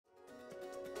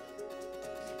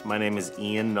My name is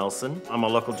Ian Nelson. I'm a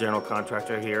local general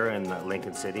contractor here in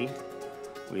Lincoln City.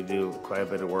 We do quite a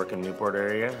bit of work in Newport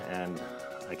area, and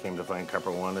I came to find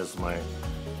Carpet One as my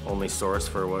only source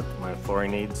for what my flooring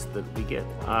needs that we get.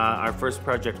 Our first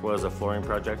project was a flooring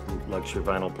project, luxury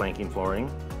vinyl planking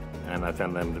flooring, and I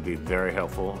found them to be very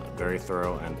helpful, very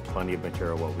thorough, and plenty of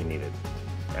material what we needed.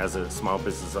 As a small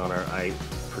business owner, I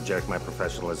project my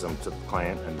professionalism to the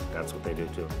client, and that's what they do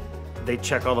too. They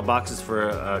check all the boxes for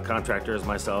a contractor as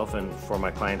myself and for my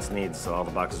clients' needs, so all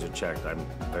the boxes are checked. I'm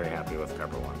very happy with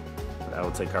Carpet One. I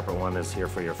would say Carpet One is here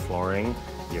for your flooring,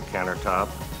 your countertop,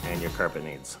 and your carpet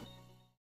needs.